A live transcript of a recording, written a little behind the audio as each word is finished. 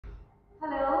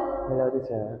Hello, Hello,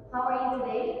 teacher. how are you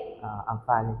today? I'm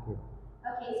fine, thank you.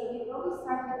 Okay, so before we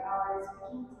start with our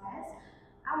speaking test,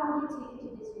 I want you to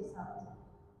introduce yourself.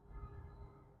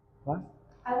 What?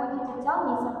 I want you to tell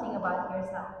me something about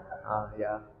yourself.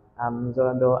 Yeah. I'm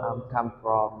Rolando. I'm come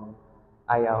from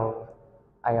IELTS,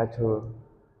 IELTS 2.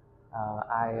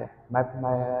 My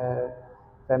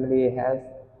family has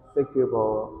 6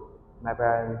 people. My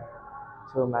parents,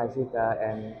 two, my sister,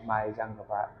 and my younger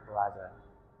brother.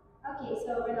 Okay,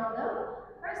 so Ronaldo,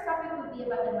 first topic would be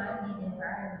about the man-made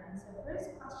environment. So first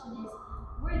question is,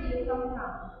 where do you come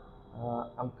from?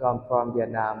 I'm come from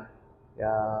Vietnam.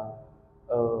 Yeah.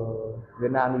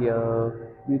 Vietnam is a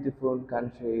beautiful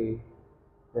country.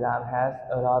 Vietnam has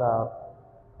um,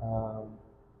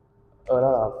 a lot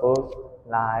of food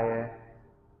like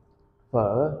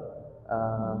phở,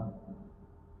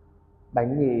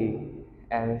 bánh mì,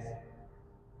 and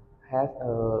has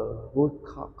a good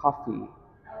coffee.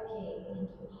 Okay, thank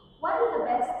you. What is the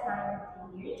best time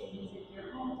of the year to visit your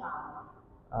hometown?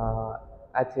 Uh,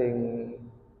 I think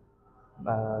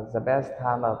the best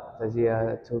time of the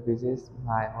year to visit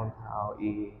my hometown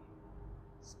is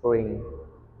spring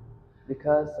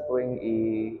because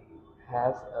spring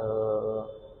has a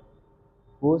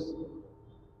good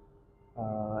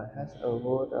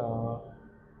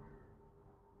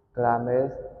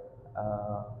climate.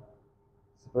 Uh,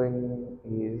 Spring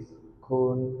is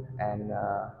cool and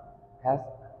has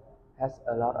has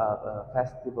a lot of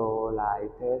festival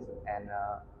like this and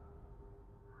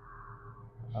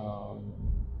um,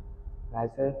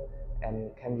 like this.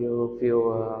 And can you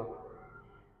feel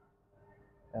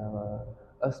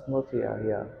atmosphere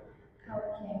here?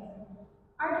 Okay.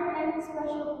 Are there any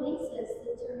special places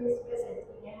that tourists visit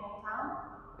in your hometown?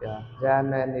 Yeah, there are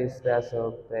many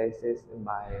special places in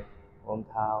my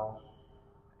hometown,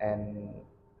 and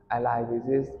I like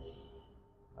visit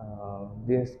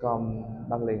Vinscom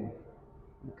Bắc Ninh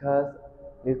because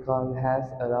Vinscom has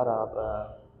a lot of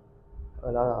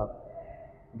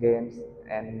games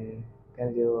and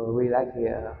can you relax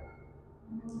here.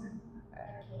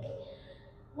 Okay.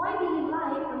 Why do you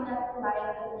like or not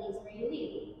like the place where you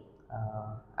live?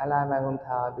 I like my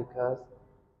hometown because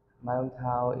my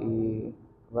hometown is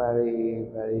very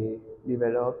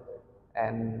developed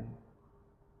and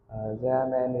there are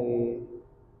many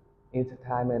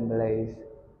entertainment places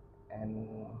and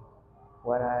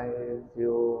when I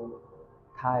feel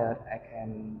tired I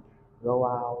can go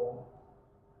out,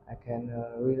 I can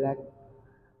relax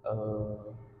uh,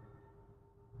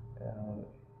 uh,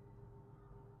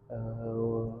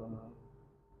 uh,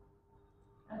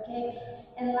 Okay.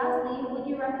 And lastly, would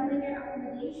you recommend your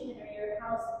accommodation or your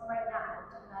house right now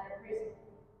to another person?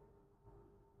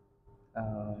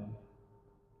 um,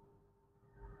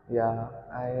 yeah,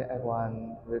 I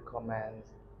want recommend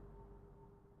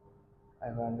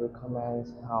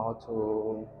how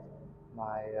to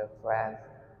my friends.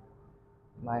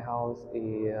 My house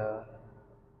is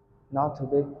not too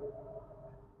big.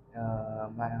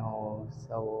 My house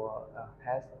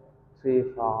has 3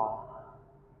 floors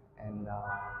and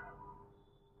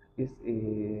it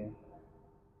is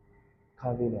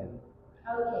convenient.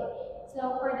 Okay. So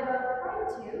for the part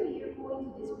two, you're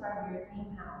going to describe your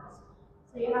dream house.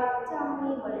 So you have to tell me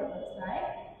what it looks like,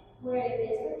 where it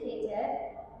is located,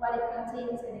 what it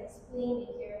contains, and explain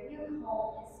if your real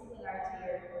home is similar to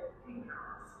your dream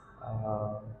house.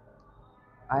 Uh,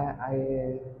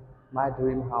 I my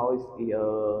dream house is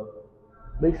a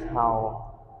big house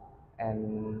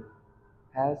and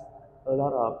has a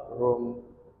lot of room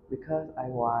because I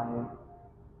want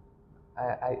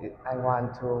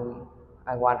to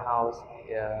I want house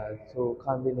to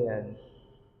convenient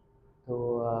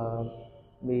to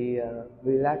be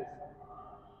relax,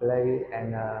 play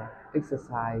and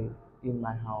exercise in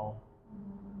my house.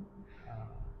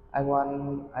 I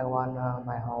want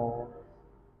my house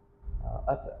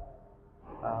at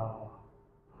uh,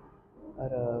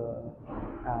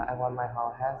 I want my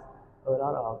house has a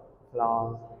lot of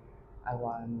floors. I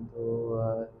want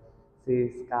to see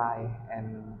sky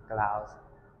and clouds.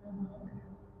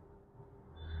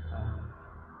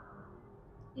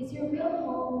 Is your real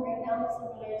home right now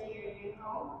similar to your dream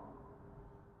home?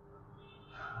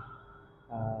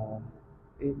 Uh,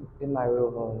 in my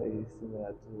real home is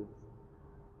similar to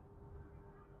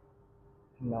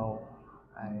no,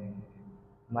 I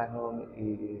my home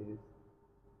is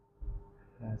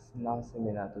not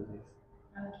similar to this.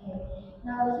 Okay.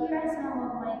 Now here are some of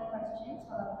my questions,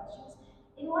 follow-up questions.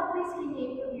 In what ways can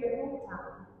you improve your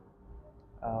hometown?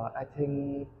 I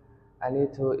think I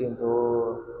need to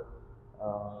improve.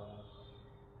 Uh,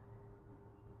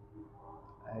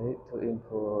 I need to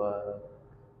improve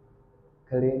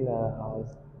clean the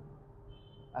house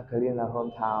a cleaner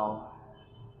hometown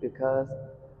because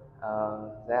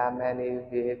there are many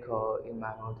vehicles in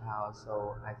my hometown,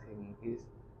 so I think it's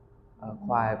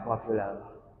quite popular.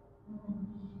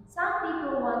 Some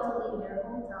people want to leave their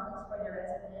hometowns for the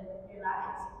rest of their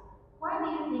lives. Why do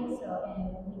you think so?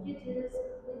 And would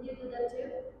you do that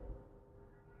too?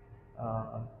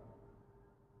 Uh,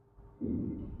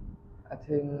 I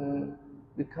think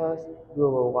because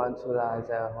people want to like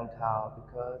their hometown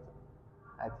because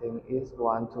I think it's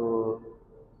want to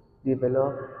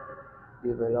develop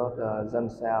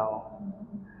themselves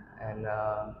and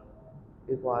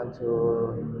it want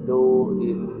to do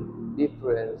in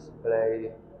different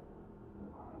place.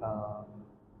 Uh,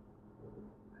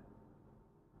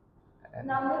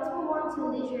 Now let's move on to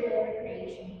leisure and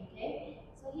recreation, okay?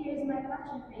 So here's my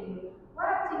question for you. What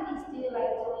activities do you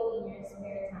like doing in your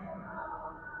spare time?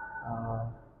 uh,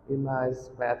 in my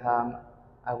spare time,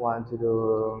 I want to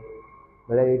do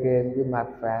play game with my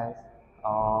friends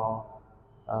or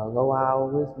go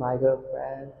out with my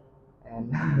girlfriend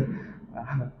and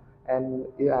and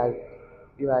if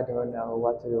I don't know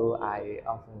what to do, I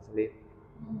often sleep.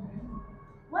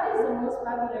 What is the most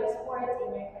popular sport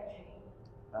in your country?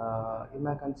 In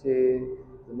my country,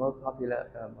 the most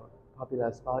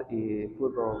popular sport is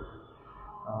football.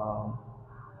 Um,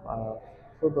 uh,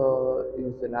 Football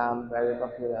in Vietnam very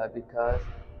popular because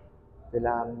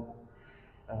Vietnam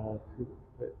uh,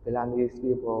 Vietnamese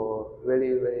people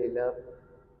really love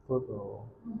football.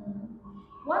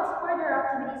 What sport or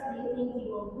activities do you think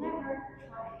you will never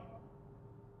try?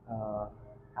 Uh,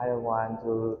 I don't want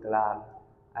to climb.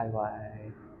 I want.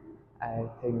 I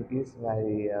think it's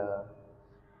very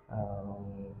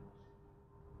um,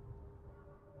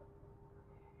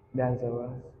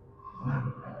 dangerous.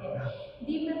 Okay.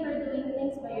 Do you prefer doing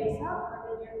things by yourself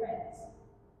or with your friends?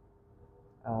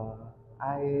 Uh,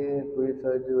 I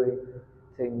prefer doing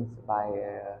things by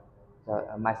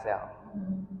myself.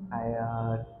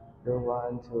 I don't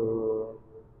want to.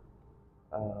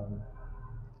 Um,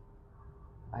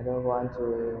 I don't want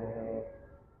to.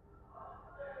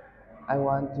 I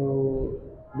want to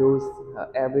do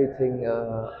everything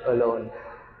alone.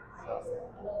 By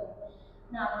yourself alone.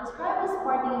 Now, describe a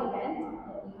sporting event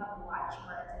that you have watched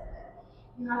or attended.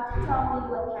 You have to tell me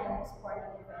what kind of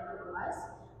sporting event it was,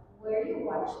 where you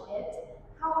watched it,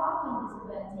 how often this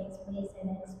event takes place,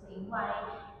 and explain why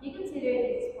you consider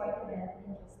this sport event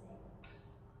interesting.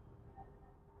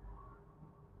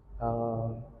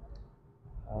 Uh,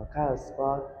 kind of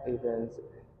sport events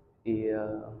is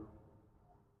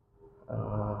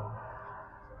uh,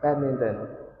 badminton.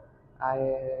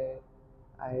 I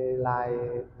I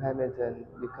like badminton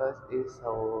because it's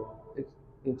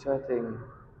interesting.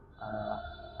 Uh,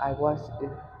 I watch it.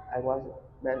 I watch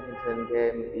badminton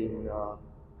game in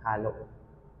Hà Nội.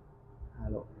 Hà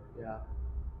Nội. Yeah.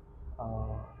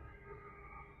 Uh,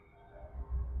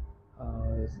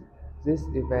 uh, this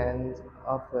event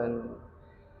often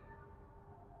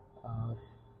uh,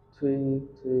 three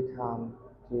times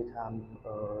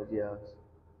a year.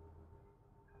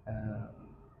 Uh,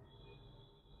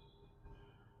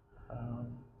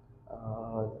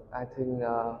 um, I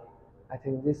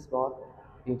think this sport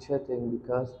interesting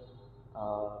because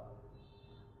uh,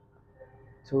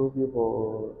 two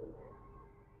people.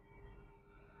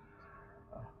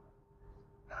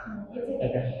 It's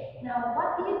okay. Now,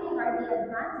 what do you think are the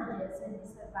advantages and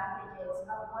disadvantages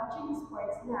of watching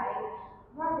sports live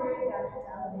rather than on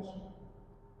television?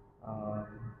 Um,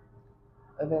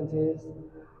 Advantage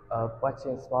of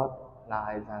watching sport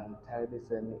live on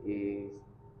television is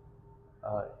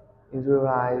uh, in real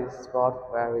life sport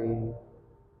very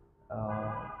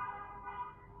uh,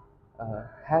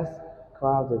 has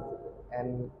crowded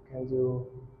and can you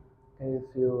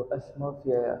feel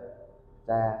atmosphere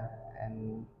there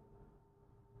and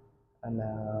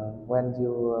when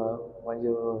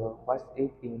you watch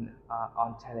it in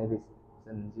on television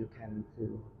you can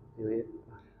feel it.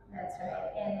 That's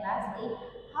right. And lastly,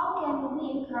 how can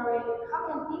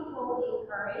people be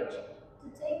encouraged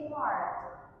to take part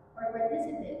or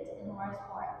participate in more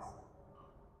sports?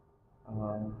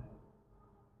 Um,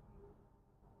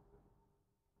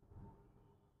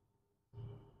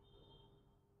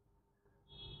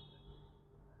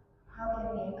 How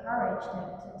can we encourage them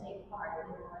to take part in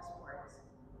more sports?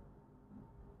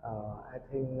 I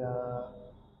think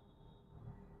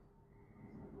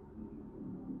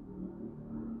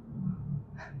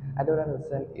I don't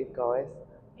understand it, guys.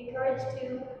 Encourage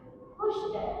to push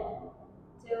them,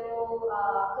 to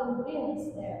convince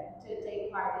them to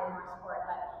take part in more sport.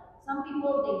 Like some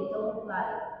people, they don't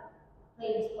like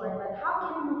playing sport, but how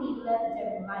can we let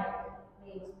them like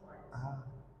playing sports?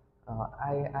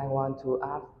 I want to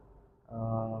ask.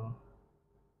 Uh,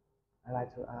 I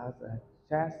like to ask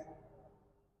chess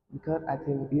because I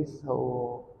think it's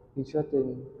so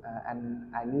interesting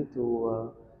and I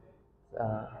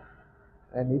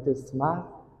need to smart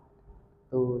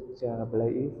to play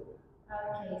it.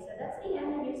 Okay, so that's the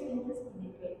end of your spin to spin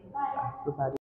it. Great. Goodbye. Goodbye.